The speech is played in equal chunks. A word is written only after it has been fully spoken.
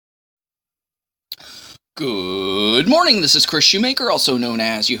Good morning, this is Kris Shoemaker, also known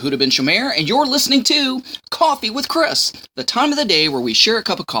as Yehudah ben Shomeyr, and you're listening to Coffee with Kris, the time of the day where we share a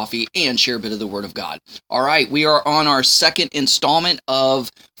cup of coffee and share a bit of the Word of God. All right, we are on our second installment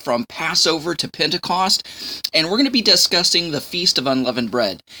of From Passover to Pentecost, and we're going to be discussing the Feast of Unleavened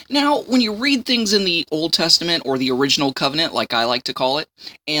Bread. Now, when you read things in the Old Testament, or the Original Covenant, like I like to call it,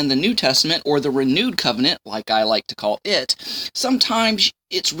 and the New Testament, or the Renewed Covenant, like I like to call it, sometimes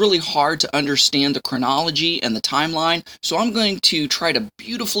it's really hard to understand the chronology and the timeline, so I'm going to try to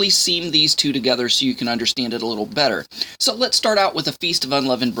beautifully seam these two together so you can understand it a little better. So let's start out with the Feast of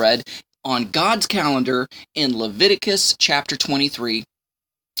Unleavened Bread on God's calendar in Leviticus chapter 23.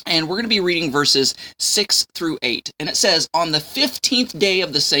 And we're going to be reading verses 6 through 8. And it says, on the 15th day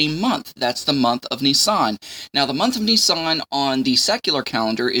of the same month, that's the month of Nisan. Now, the month of Nisan on the secular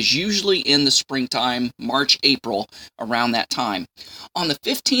calendar is usually in the springtime, March, April, around that time. On the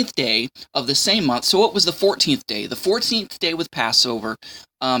 15th day of the same month, so it was the 14th day. The 14th day with Passover,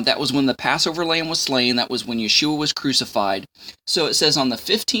 that was when the Passover lamb was slain. That was when Yeshua was crucified. So it says, on the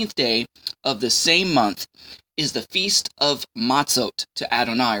 15th day of the same month, is the Feast of Matzot to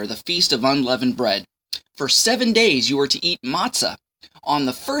Adonai, or the Feast of Unleavened Bread. For 7 days you are to eat matzah. On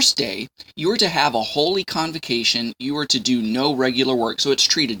the first day, you are to have a holy convocation. You are to do no regular work, so it's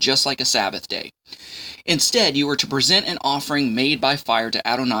treated just like a Sabbath day. Instead, you are to present an offering made by fire to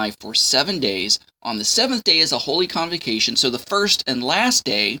Adonai for 7 days. On the seventh day is a holy convocation, so the first and last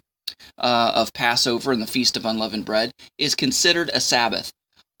day of Passover and the Feast of Unleavened Bread is considered a Sabbath.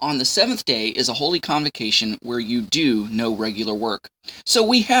 On the seventh day is a holy convocation where you do no regular work. So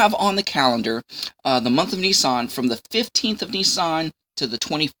we have on the calendar the month of Nisan from the 15th of Nisan to the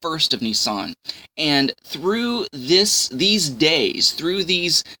 21st of Nisan. And through these days, through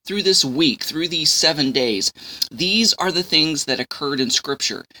this week, through these 7 days, these are the things that occurred in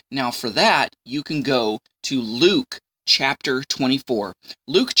Scripture. Now for that, you can go to Luke chapter 24.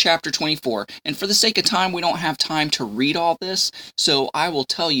 Luke chapter 24. And for the sake of time, we don't have time to read all this, so I will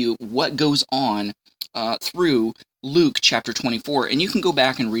tell you what goes on through Luke chapter 24, and you can go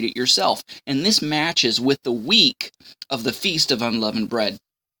back and read it yourself. And this matches with the week of the Feast of Unleavened Bread.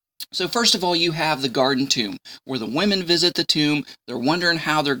 So first of all, you have the garden tomb, where the women visit the tomb. They're wondering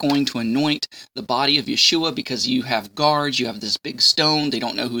how they're going to anoint the body of Yeshua, because you have guards, you have this big stone. They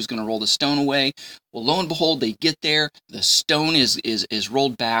don't know who's going to roll the stone away. Well, lo and behold, they get there. The stone is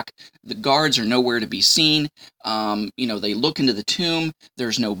rolled back. The guards are nowhere to be seen. They look into the tomb.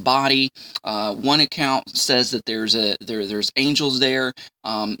 There's no body. One account says that there's angels there.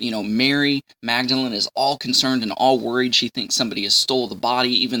 Mary Magdalene is all concerned and all worried. She thinks somebody has stole the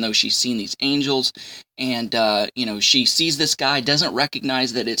body, even though she's seen these angels. And, she sees this guy, doesn't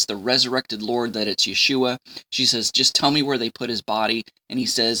recognize that it's the resurrected Lord, that it's Yeshua. She says, just tell me where they put his body. And he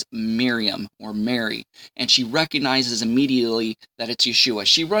says, Miriam, or Mary. And she recognizes immediately that it's Yeshua.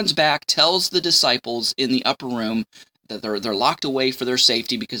 She runs back, tells the disciples in the upper room that they're locked away for their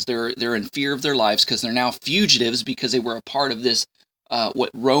safety, because they're in fear of their lives, because they're now fugitives, because they were a part of this what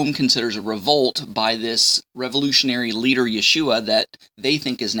Rome considers a revolt by this revolutionary leader Yeshua that they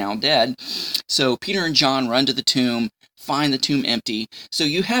think is now dead. So Peter and John run to the tomb, find the tomb empty. So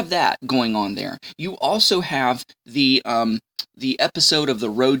you have that going on there. You also have the episode of the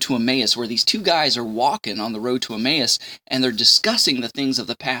road to Emmaus, where these two guys are walking on the road to Emmaus, and they're discussing the things of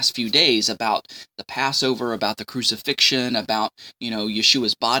the past few days about the Passover, about the crucifixion, about,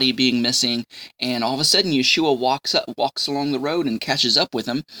 Yeshua's body being missing. And all of a sudden, Yeshua walks along the road and catches up with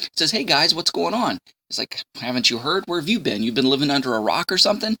them, says, hey guys, what's going on? It's like, haven't you heard? Where have you been? You've been living under a rock or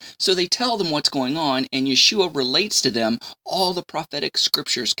something? So they tell them what's going on, and Yeshua relates to them all the prophetic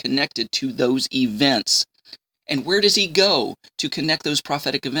scriptures connected to those events. And where does he go to connect those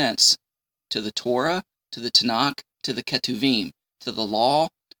prophetic events? To the Torah, to the Tanakh, to the Ketuvim, to the law,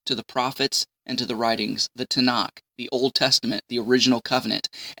 to the prophets, and to the writings, the Tanakh, the Old Testament, the original covenant.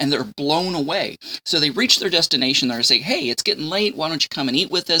 And they're blown away. So they reach their destination. They're saying, hey, it's getting late. Why don't you come and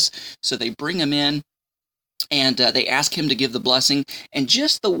eat with us? So they bring him in. And they ask him to give the blessing. And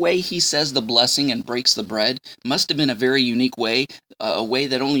just the way he says the blessing and breaks the bread must have been a very unique way, a way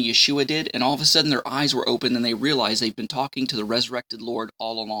that only Yeshua did. And all of a sudden their eyes were open, and they realize they've been talking to the resurrected Lord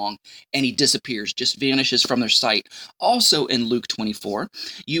all along. And he disappears, just vanishes from their sight. Also in Luke 24,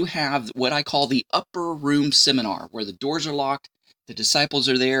 you have what I call the upper room seminar, where the doors are locked. The disciples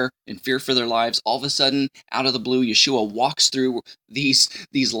are there in fear for their lives. All of a sudden, out of the blue, Yeshua walks through these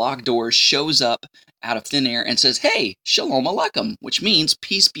locked doors, shows up out of thin air, and says, "Hey, shalom aleichem," which means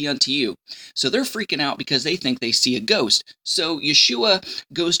peace be unto you. So they're freaking out because they think they see a ghost. So Yeshua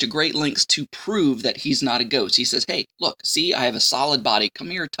goes to great lengths to prove that he's not a ghost. He says, "Hey, look, see, I have a solid body.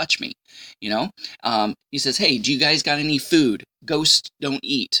 Come here, touch me." He says, "Hey, do you guys got any food? Ghosts don't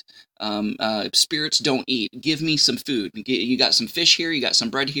eat. Spirits don't eat. Give me some food. You got some fish here. You got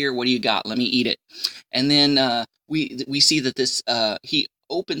some bread here. What do you got? Let me eat it." And then we see that he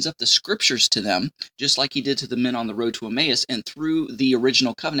opens up the scriptures to them, just like he did to the men on the road to Emmaus. And through the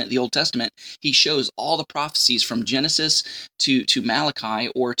original covenant, the Old Testament, he shows all the prophecies from Genesis to Malachi,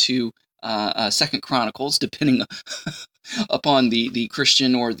 or to Second Chronicles, depending upon the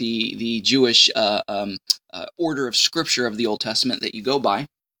Christian or the Jewish order of scripture of the Old Testament that you go by.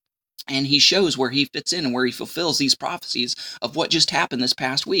 And he shows where he fits in and where he fulfills these prophecies of what just happened this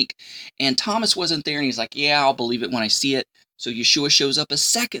past week. And Thomas wasn't there, and he's like, "Yeah, I'll believe it when I see it." So Yeshua shows up a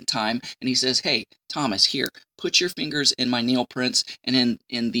second time, and he says, "Hey, Thomas, here, put your fingers in my nail prints and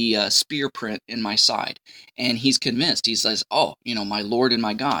in the spear print in my side." And he's convinced. He says, "Oh, my Lord and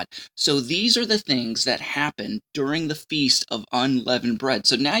my God." So these are the things that happen during the Feast of Unleavened Bread.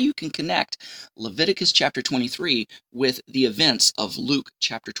 So now you can connect Leviticus chapter 23 with the events of Luke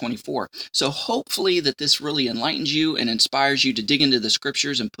chapter 24. So hopefully that this really enlightens you and inspires you to dig into the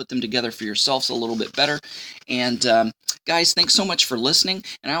scriptures and put them together for yourselves a little bit better. And guys, thanks so much for listening.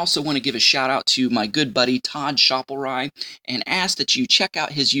 And I also want to give a shout out to my good buddy Todd Schoppelrye and ask that you check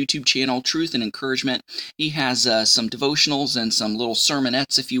out his YouTube channel, Truth and Encouragement. He has some devotionals and some little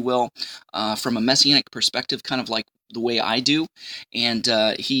sermonettes, if you will, from a messianic perspective, kind of like the way I do. And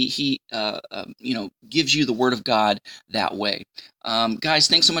he gives you the Word of God that way. Guys,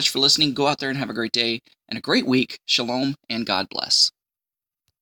 thanks so much for listening. Go out there and have a great day and a great week. Shalom and God bless.